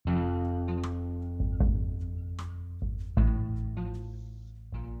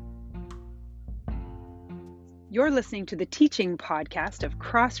You're listening to the teaching podcast of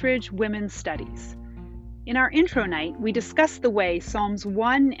Crossridge Women's Studies. In our intro night, we discuss the way Psalms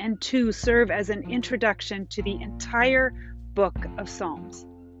 1 and 2 serve as an introduction to the entire book of Psalms.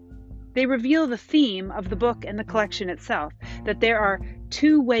 They reveal the theme of the book and the collection itself, that there are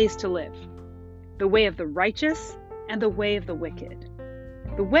two ways to live, the way of the righteous and the way of the wicked.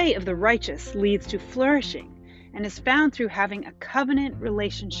 The way of the righteous leads to flourishing and is found through having a covenant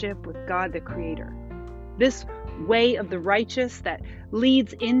relationship with God the Creator. This way of the righteous that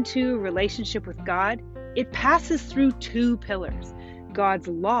leads into relationship with God, it passes through two pillars, God's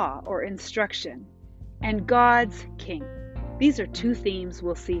law or instruction and God's king. These are two themes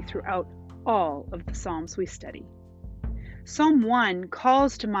we'll see throughout all of the Psalms we study. Psalm 1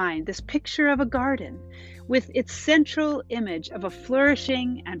 calls to mind this picture of a garden with its central image of a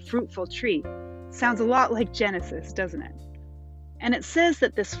flourishing and fruitful tree. Sounds a lot like Genesis, doesn't it? And it says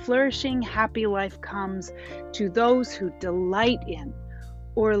that this flourishing, happy life comes to those who delight in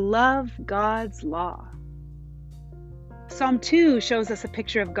or love God's law. Psalm 2 shows us a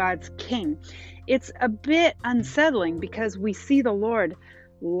picture of God's king. It's a bit unsettling because we see the Lord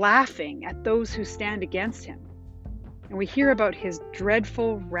laughing at those who stand against him. And we hear about his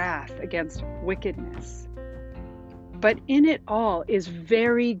dreadful wrath against wickedness. But in it all is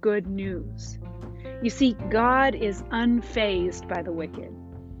very good news. You see, God is unfazed by the wicked,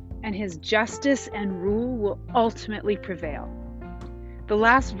 and his justice and rule will ultimately prevail. The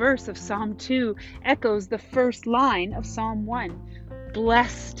last verse of Psalm 2 echoes the first line of Psalm 1.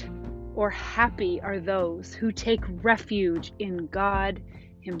 Blessed or happy are those who take refuge in God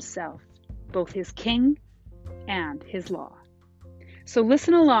himself, both his king and his law. So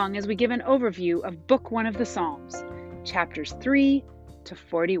listen along as we give an overview of Book 1 of the Psalms, chapters 3 to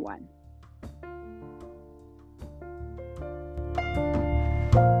 41.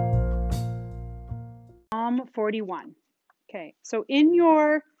 Psalm 41. Okay, so in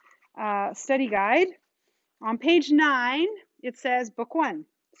your study guide, on page 9, it says Book 1,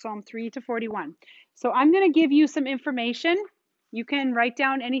 Psalm 3 to 41. So I'm going to give you some information. You can write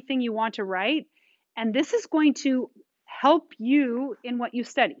down anything you want to write, and this is going to help you in what you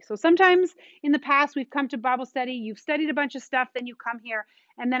study. So sometimes in the past, we've come to Bible study, you've studied a bunch of stuff, then you come here,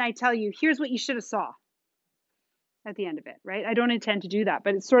 and then I tell you, here's what you should have saw at the end of it, right? I don't intend to do that,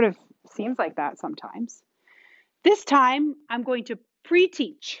 but it sort of seems like that sometimes. This time, I'm going to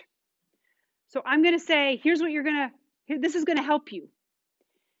pre-teach. So I'm going to say, here's what this is going to help you.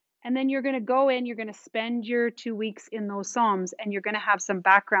 And then you're going to go in, you're going to spend your 2 weeks in those Psalms, and you're going to have some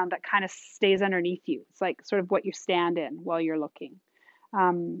background that kind of stays underneath you. It's like sort of what you stand in while you're looking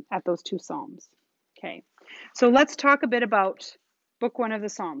at those two Psalms. Okay, so let's talk a bit about Book 1 of the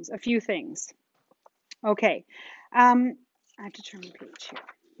Psalms, a few things. Okay, I have to turn the page here.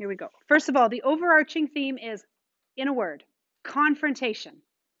 Here we go. First of all, the overarching theme is, in a word, confrontation.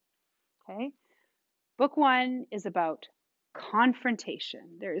 Okay, Book 1 is about confrontation.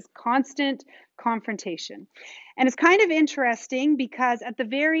 There is constant confrontation. And it's kind of interesting because at the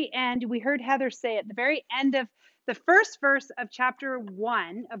very end, we heard Heather say at the very end of the first verse of chapter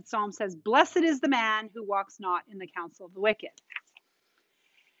 1 of Psalm says, "Blessed is the man who walks not in the counsel of the wicked."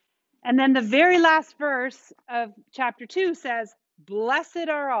 And then the very last verse of chapter 2 says, "Blessed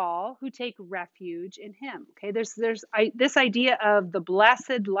are all who take refuge in him." Okay, there's this idea of the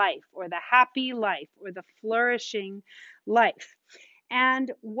blessed life or the happy life or the flourishing life.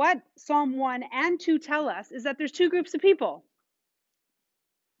 And what Psalm 1 and 2 tell us is that there's two groups of people.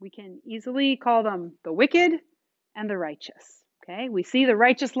 We can easily call them the wicked and the righteous. Okay, we see the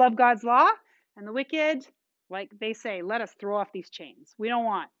righteous love God's law, and the wicked, like they say, let us throw off these chains. We don't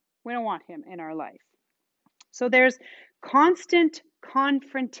want him in our life. So there's constant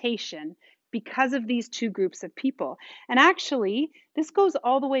confrontation because of these two groups of people. And actually, this goes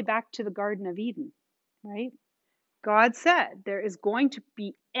all the way back to the Garden of Eden, right? God said there is going to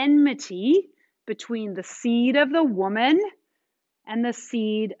be enmity between the seed of the woman and the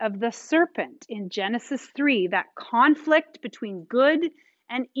seed of the serpent. In Genesis 3, that conflict between good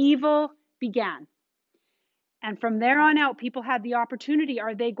and evil began. And from there on out, people had the opportunity.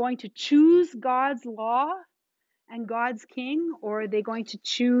 Are they going to choose God's law and God's king, or are they going to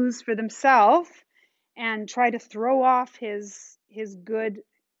choose for themselves and try to throw off his good,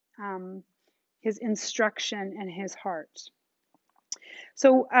 his instruction and his heart?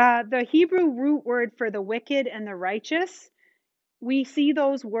 So the Hebrew root word for the wicked and the righteous, we see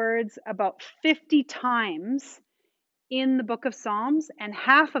those words about 50 times in the book of Psalms, and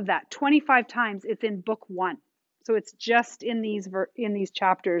half of that, 25 times, it's in Book 1. So it's just in these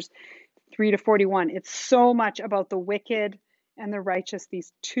chapters 3 to 41. It's so much about the wicked and the righteous,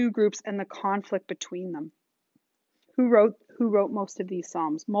 these two groups and the conflict between them. Who wrote most of these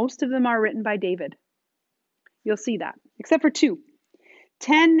Psalms? Most of them are written by David. You'll see that, except for 2.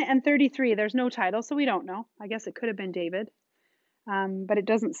 10 and 33, there's no title, so we don't know. I guess it could have been David, but it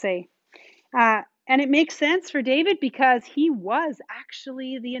doesn't say. And it makes sense for David because he was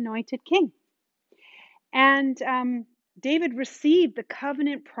actually the anointed king. And David received the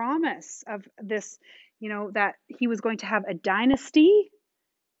covenant promise of this, that he was going to have a dynasty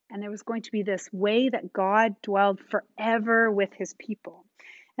and there was going to be this way that God dwelled forever with his people.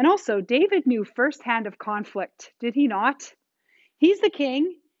 And also, David knew firsthand of conflict, did he not? He's the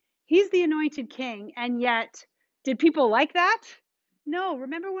king, he's the anointed king, and yet, did people like that? No.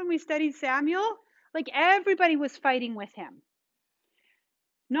 Remember when we studied Samuel? Like everybody was fighting with him.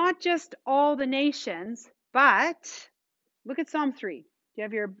 Not just all the nations, but look at Psalm 3. Do you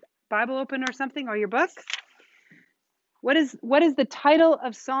have your Bible open or something, or your book? What is the title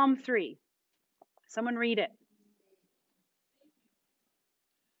of Psalm 3? Someone read it.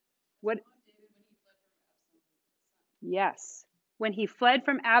 What? Yes. When he fled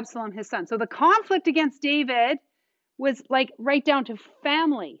from Absalom, his son. So the conflict against David was like right down to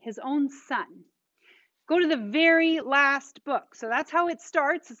family, his own son. Go to the very last book. So that's how it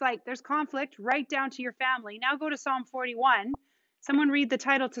starts. It's like there's conflict right down to your family. Now go to Psalm 41. Someone read the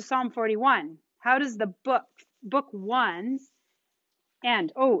title to Psalm 41. How does the book 1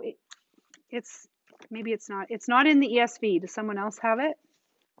 end? Oh, it's maybe it's not. It's not in the ESV. Does someone else have it?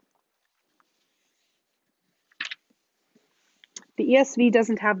 The ESV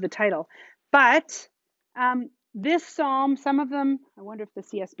doesn't have the title, but this psalm, some of them, I wonder if the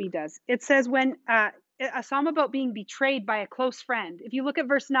CSB does. It says when a psalm about being betrayed by a close friend. If you look at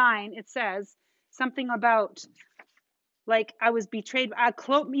verse 9, it says something about like I was betrayed,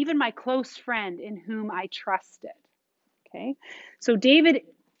 even my close friend in whom I trusted. Okay, so David,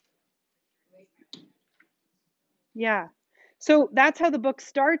 yeah. So that's how the book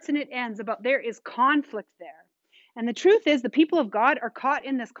starts and it ends, about there is conflict there. And the truth is the people of God are caught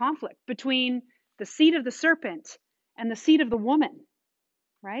in this conflict between the seed of the serpent and the seed of the woman,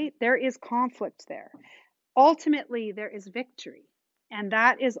 right? There is conflict there. Ultimately, there is victory. And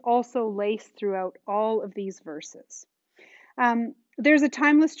that is also laced throughout all of these verses. There's a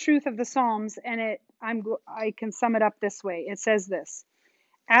timeless truth of the Psalms, and I can sum it up this way. It says this: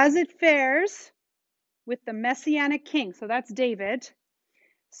 as it fares with the Messianic king, so that's David,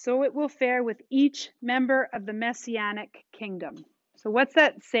 so it will fare with each member of the Messianic kingdom. So what's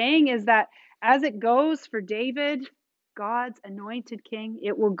that saying is that as it goes for David, God's anointed king,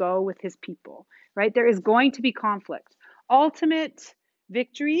 it will go with his people, right? There is going to be conflict. Ultimate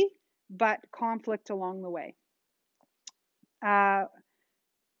victory, but conflict along the way.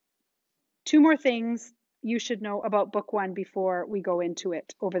 2 more things you should know about book 1 before we go into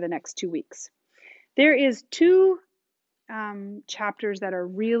it over the next 2 weeks. There is 2 chapters that are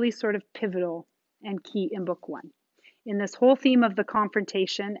really sort of pivotal and key in book 1, in this whole theme of the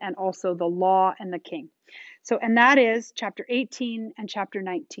confrontation and also the law and the king. So, and that is chapter 18 and chapter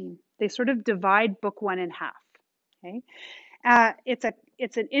 19. They sort of divide book 1 in half. Okay,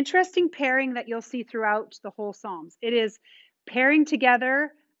 it's an interesting pairing that you'll see throughout the whole Psalms. It is pairing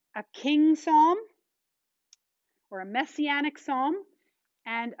together a king psalm or a messianic psalm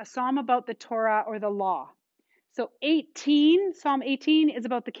and a psalm about the Torah or the law. So Psalm 18 is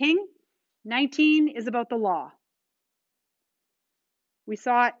about the king, 19 is about the law. We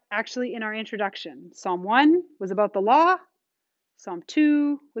saw it actually in our introduction. Psalm 1 was about the law, Psalm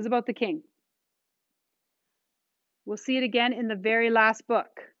 2 was about the king. We'll see it again in the very last book.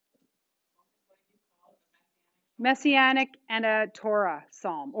 Messianic and a Torah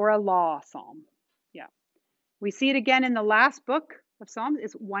psalm or a law psalm. Yeah. We see it again in the last book of Psalms.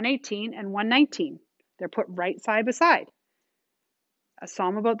 It's 118 and 119. They're put right side by side. A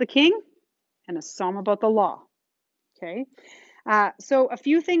psalm about the king and a psalm about the law. Okay. So a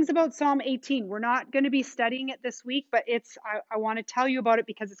few things about Psalm 18. We're not going to be studying it this week, but I want to tell you about it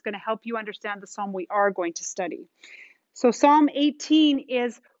because it's going to help you understand the psalm we are going to study. So Psalm 18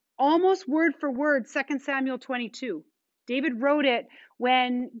 is almost word for word 2 Samuel 22. David wrote it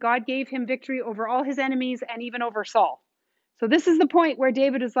when God gave him victory over all his enemies and even over Saul. So this is the point where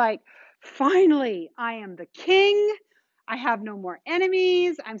David is like, finally, I am the king. I have no more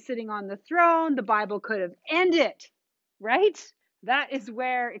enemies. I'm sitting on the throne. The Bible could have ended, right? That is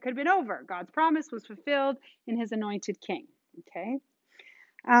where it could have been over. God's promise was fulfilled in his anointed king. Okay.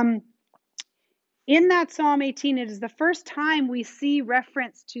 In that Psalm 18, it is the first time we see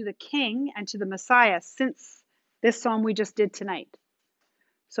reference to the king and to the Messiah since this psalm we just did tonight.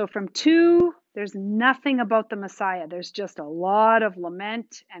 So from 2, there's nothing about the Messiah. There's just a lot of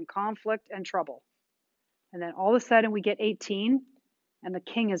lament and conflict and trouble. And then all of a sudden we get 18 and the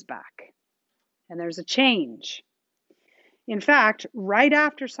king is back. And there's a change. In fact, right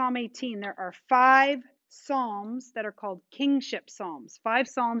after Psalm 18, there are 5 psalms that are called kingship psalms. 5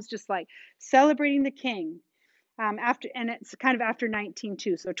 psalms just like celebrating the king. After, and it's kind of after 19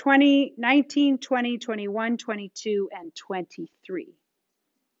 too. So 20, 19, 20, 21, 22, and 23.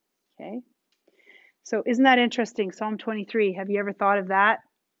 Okay. So isn't that interesting? Psalm 23. Have you ever thought of that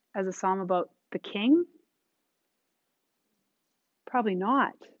as a psalm about the king? Probably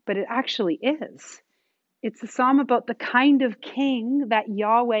not, but it actually is. It's a psalm about the kind of king that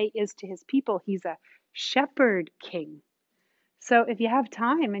Yahweh is to his people. He's a shepherd king. So if you have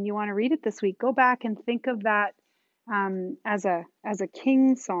time and you want to read it this week, go back and think of that as a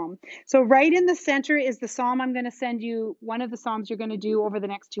king psalm. So right in the center is the psalm I'm going to send you, one of the psalms you're going to do over the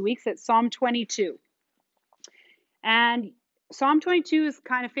next 2 weeks. It's Psalm 22. And Psalm 22 is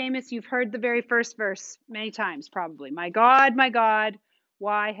kind of famous. You've heard the very first verse many times, probably. My God,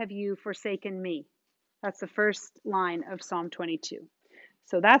 why have you forsaken me? That's the first line of Psalm 22.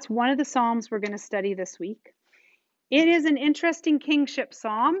 So that's one of the psalms we're going to study this week. It is an interesting kingship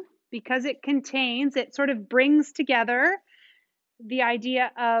psalm because it sort of brings together the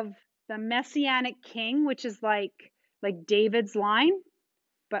idea of the messianic king, which is like David's line,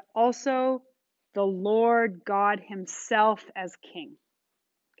 but also the Lord God himself as king.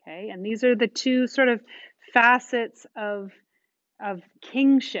 Okay, and these are the two sort of facets of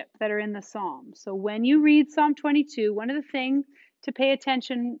kingship that are in the psalm. So when you read Psalm 22, one of the things to pay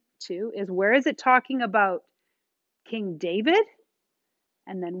attention to is where is it talking about King David?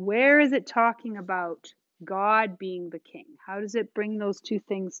 And then where is it talking about God being the king? How does it bring those two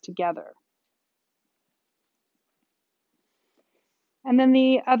things together? And then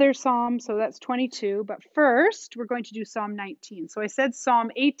the other psalm, so that's 22. But first, we're going to do Psalm 19. So I said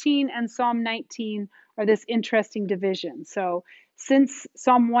Psalm 18 and Psalm 19 are this interesting division. So since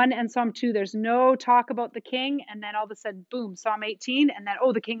Psalm 1 and Psalm 2, there's no talk about the king. And then all of a sudden, boom, Psalm 18. And then,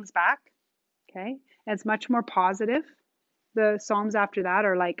 oh, the king's back. Okay. And it's much more positive. The psalms after that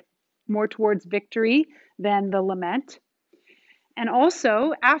are like more towards victory than the lament. And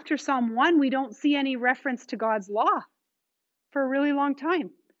also, after Psalm 1, we don't see any reference to God's law for a really long time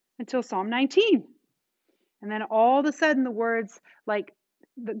until Psalm 19. And then all of a sudden the words like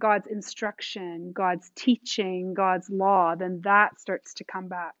God's instruction, God's teaching, God's law, then that starts to come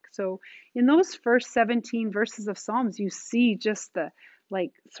back. So in those first 17 verses of Psalms, you see just the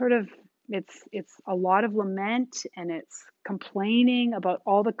sort of it's a lot of lament and it's complaining about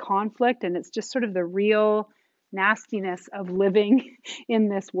all the conflict, and it's just sort of the real nastiness of living in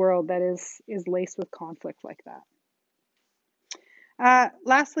this world that is laced with conflict like that.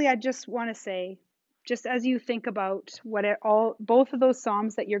 Lastly, I just want to say, just as you think about both of those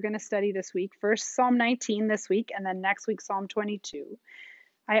psalms that you're going to study this week, first Psalm 19 this week, and then next week Psalm 22.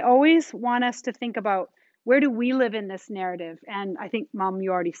 I always want us to think about, where do we live in this narrative? And I think, Mom,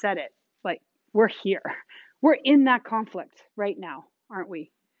 you already said it. Like, we're here. We're in that conflict right now, aren't we?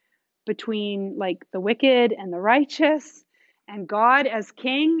 Between like the wicked and the righteous, and God as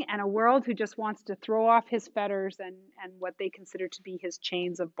king, and a world who just wants to throw off his fetters and what they consider to be his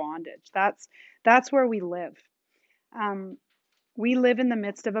chains of bondage. That's where we live. We live in the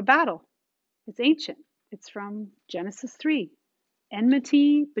midst of a battle. It's ancient. It's from Genesis 3.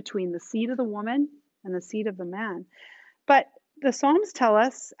 Enmity between the seed of the woman and the seed of the man. But the Psalms tell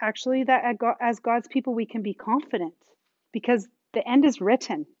us actually that as God's people, we can be confident because the end is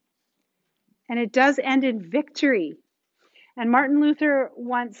written. And it does end in victory. And Martin Luther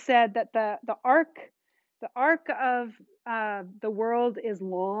once said that the arc of the world is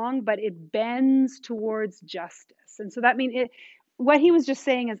long, but it bends towards justice. And so that means what he was just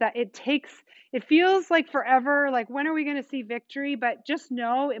saying is that it feels like forever, like when are we going to see victory? But just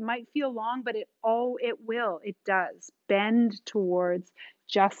know it might feel long, but it does bend towards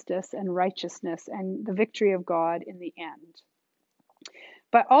justice and righteousness and the victory of God in the end.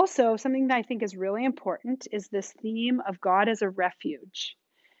 But also, something that I think is really important is this theme of God as a refuge.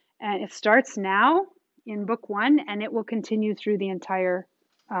 And it starts now in book 1, and it will continue through the entire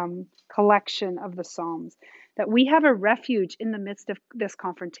collection of the Psalms. That we have a refuge in the midst of this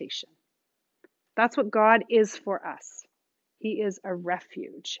confrontation. That's what God is for us. He is a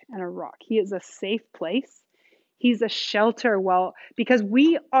refuge and a rock. He is a safe place. He's a shelter. Well, because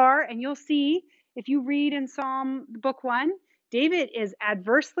we are, and you'll see if you read in Psalm book 1, David is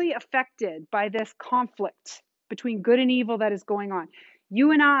adversely affected by this conflict between good and evil that is going on.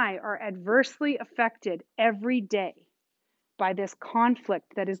 You and I are adversely affected every day by this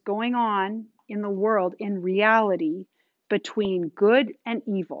conflict that is going on in the world in reality between good and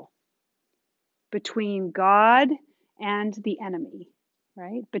evil. between God and the enemy,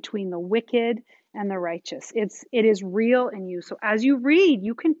 right? Between the wicked and the righteous. It is real in you. So as you read,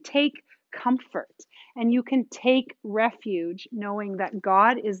 you can take comfort and you can take refuge knowing that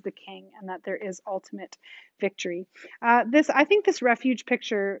God is the king and that there is ultimate victory. I think this refuge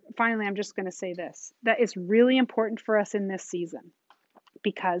picture, finally, I'm just going to say this, that is really important for us in this season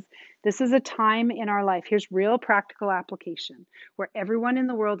because this is a time in our life. Here's real practical application where everyone in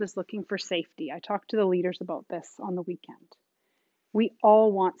the world is looking for safety. I talked to the leaders about this on the weekend. We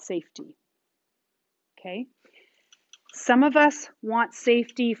all want safety. Okay? Some of us want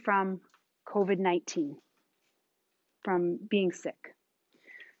safety from COVID-19, from being sick.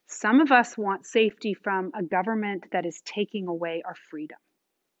 Some of us want safety from a government that is taking away our freedom.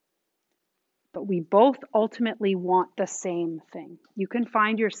 But we both ultimately want the same thing. You can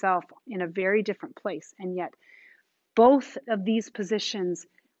find yourself in a very different place, and yet both of these positions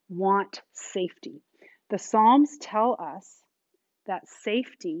want safety. The Psalms tell us that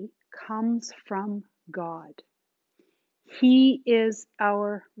safety comes from God. He is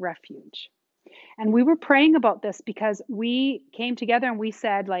our refuge. And we were praying about this because we came together and we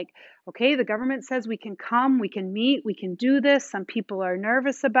said, like, okay, the government says we can come, we can meet, we can do this. Some people are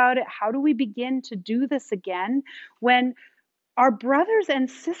nervous about it. How do we begin to do this again when our brothers and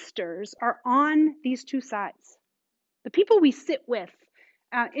sisters are on these two sides? The people we sit with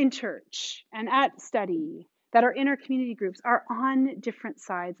in church and at study that are in our community groups are on different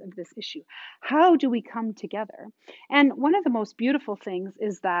sides of this issue. How do we come together? And one of the most beautiful things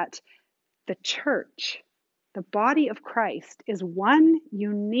is that the church, the body of Christ, is one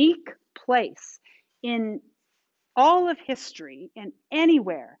unique place in all of history and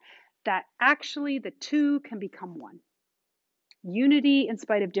anywhere that actually the two can become one. Unity in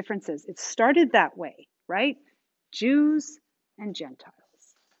spite of differences. It started that way, right? Jews and Gentiles.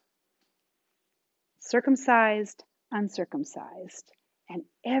 Circumcised, uncircumcised. And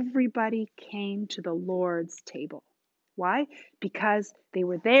everybody came to the Lord's table. Why? Because they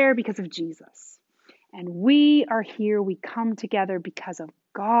were there because of Jesus. And we are here, we come together because of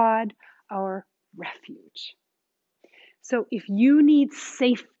God, our refuge. So if you need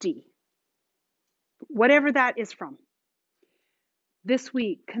safety, whatever that is from, this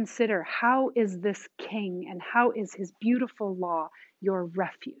week, consider how is this king and how is his beautiful law your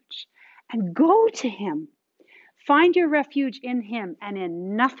refuge? And go to him. Find your refuge in him and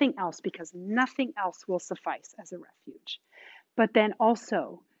in nothing else, because nothing else will suffice as a refuge. But then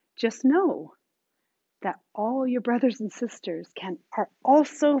also, just know that all your brothers and sisters are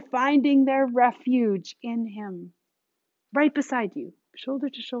also finding their refuge in him. Right beside you, shoulder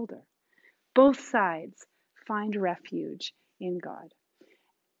to shoulder. Both sides find refuge in God.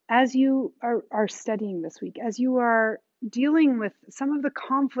 As you are studying this week, as you are dealing with some of the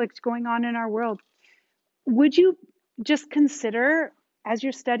conflict going on in our world, would you just consider, as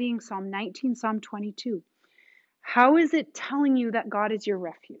you're studying Psalm 19, Psalm 22, how is it telling you that God is your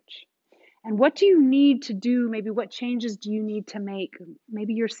refuge? And what do you need to do? Maybe what changes do you need to make?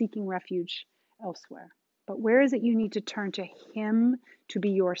 Maybe you're seeking refuge elsewhere. But where is it you need to turn to him to be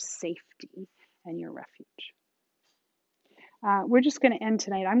your safety and your refuge? We're just going to end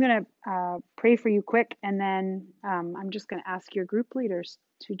tonight. I'm going to pray for you quick, and then I'm just going to ask your group leaders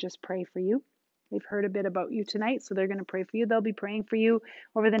to just pray for you. They've heard a bit about you tonight, so they're going to pray for you. They'll be praying for you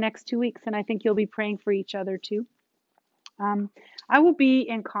over the next 2 weeks, and I think you'll be praying for each other too. I will be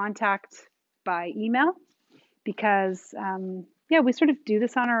in contact by email because, we sort of do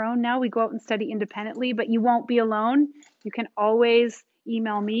this on our own now. We go out and study independently, but you won't be alone. You can always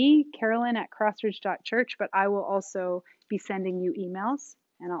email me, Carolyn@crossridge.church, but I will also be sending you emails,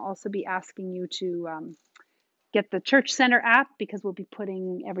 and I'll also be asking you to get the Church Center app because we'll be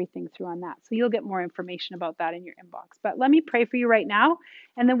putting everything through on that. So you'll get more information about that in your inbox. But let me pray for you right now,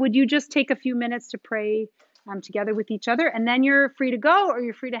 and then would you just take a few minutes to pray together with each other, and then you're free to go or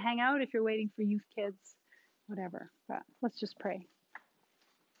you're free to hang out if you're waiting for youth kids, whatever. But let's just pray.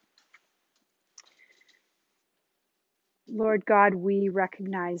 Lord God, we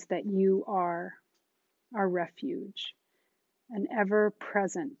recognize that you are our refuge, an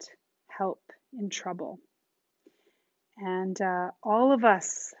ever-present help in trouble. And all of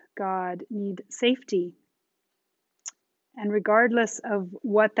us, God, need safety. And regardless of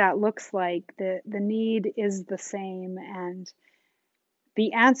what that looks like, the need is the same and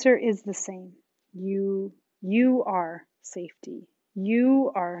the answer is the same. You are safety.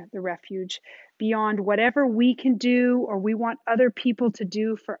 You are the refuge beyond whatever we can do or we want other people to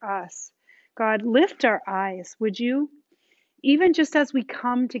do for us. God, lift our eyes, would you? Even just as we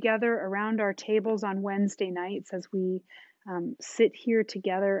come together around our tables on Wednesday nights, as we sit here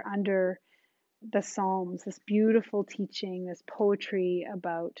together under the Psalms, this beautiful teaching, this poetry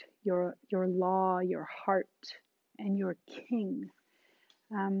about your law, your heart, and your King.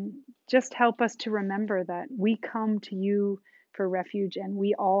 Just help us to remember that we come to you for refuge and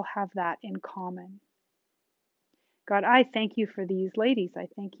we all have that in common. God, I thank you for these ladies. I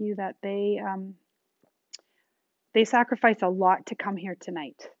thank you that they sacrifice a lot to come here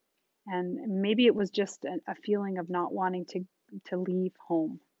tonight. And maybe it was just a feeling of not wanting to leave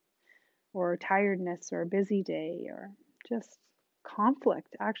home, or tiredness, or a busy day, or just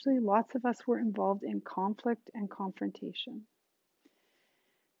conflict. Actually, lots of us were involved in conflict and confrontation.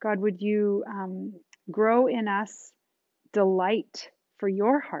 God, would you grow in us delight for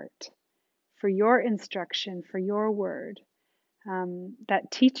your heart, for your instruction, for your word,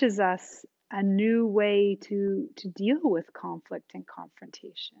 that teaches us a new way to deal with conflict and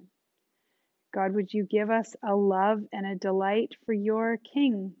confrontation. God, would you give us a love and a delight for your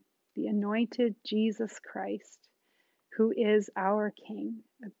King, the anointed Jesus Christ, who is our King,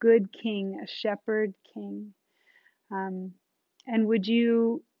 a good King, a shepherd King. And would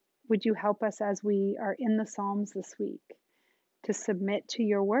you help us as we are in the Psalms this week to submit to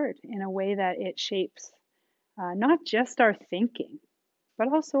your word in a way that it shapes not just our thinking,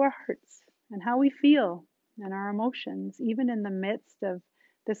 but also our hearts and how we feel and our emotions, even in the midst of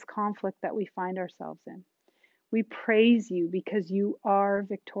this conflict that we find ourselves in. We praise you because you are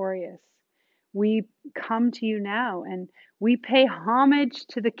victorious. We come to you now and we pay homage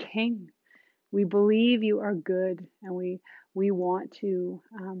to the King. We believe you are good, and we want to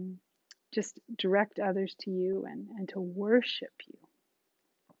just direct others to you and to worship you.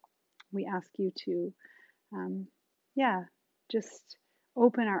 We ask you to, just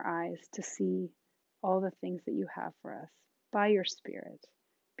open our eyes to see all the things that you have for us by your Spirit.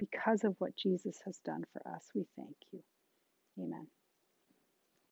 Because of what Jesus has done for us, we thank you.